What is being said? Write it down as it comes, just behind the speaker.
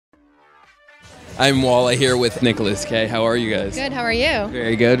I'm Wlaa here with Nicholas K. How are you guys? Good, how are you?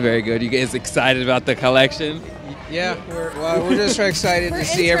 Very good, very good. You guys excited about the collection? Yeah, we're just excited to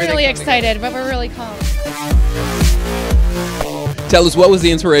see everything. We're really excited, but we're really calm. Tell us, what was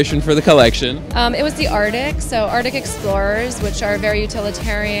the inspiration for the collection? It was the Arctic, so Arctic explorers, which are very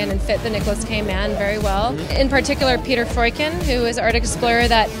utilitarian and fit the Nicholas K. man very well. In particular, Peter Freuchen, who is an Arctic explorer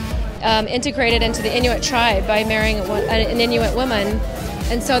that integrated into the Inuit tribe by marrying an Inuit woman.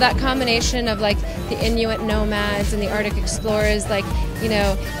 And so that combination of like the Inuit nomads and the Arctic explorers, like, you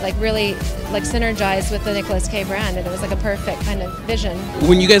know, like really like synergized with the Nicholas K. brand, and it was like a perfect kind of vision.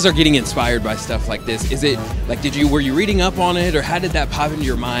 When you guys are getting inspired by stuff like this, is it like, were you reading up on it, or how did that pop into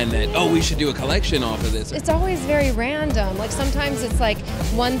your mind that, oh, we should do a collection off of this? It's always very random. Like sometimes it's like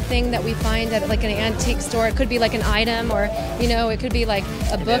one thing that we find at like an antique store. It could be like an item, or you know, it could be like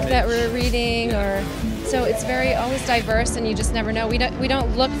a book that we're reading, or so it's very always diverse, and you just never know. We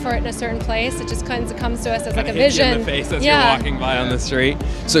don't look for it in a certain place. It just kind of comes to us as like a vision. In the face as you're walking by on the street.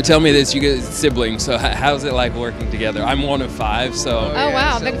 So tell me this, you guys siblings. So how's it like working together? I'm one of 5, so. Oh yeah,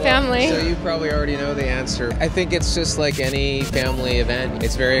 wow, big family. So you probably already know the answer. I think it's just like any family event.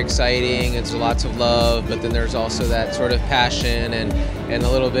 It's very exciting. It's lots of love, but then there's also that sort of passion and a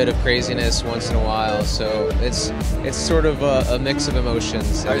little bit of craziness once in a while. So it's sort of a mix of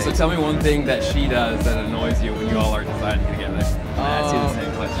emotions. All right, so tell me one thing that she does that annoys you when you all are designing together. I ask you the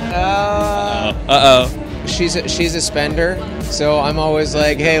same question. Uh-oh. She's a spender, so I'm always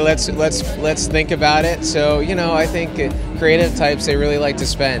like, hey, let's think about it. So you know, I think creative types, they really like to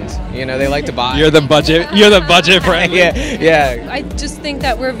spend. You know, they like to buy. You're the budget friend. yeah. I just think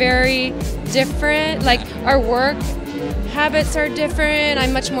that we're very different. Like our work habits are different.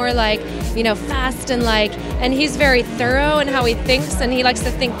 I'm much more like, you know, fast and he's very thorough in how he thinks, and he likes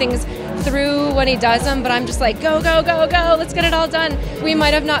to think things through when he does them, but I'm just like, go, go, go, go, let's get it all done. We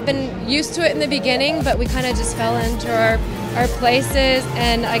might have not been used to it in the beginning, but we kind of just fell into our places,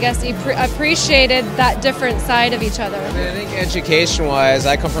 and I guess appreciated that different side of each other. I mean, I think education-wise,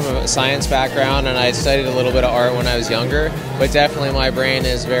 I come from a science background, and I studied a little bit of art when I was younger, but definitely my brain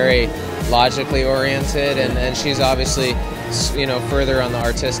is very logically oriented, and she's obviously, you know, further on the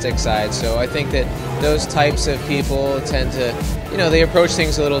artistic side. So I think that those types of people tend to, you know, they approach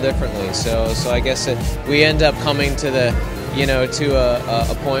things a little differently. So I guess that we end up coming to the, you know, to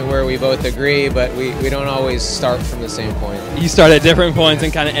a point where we both agree, but we don't always start from the same point. You start at different points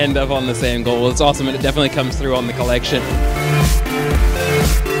and kind of end up on the same goal. It's awesome, and it definitely comes through on the collection.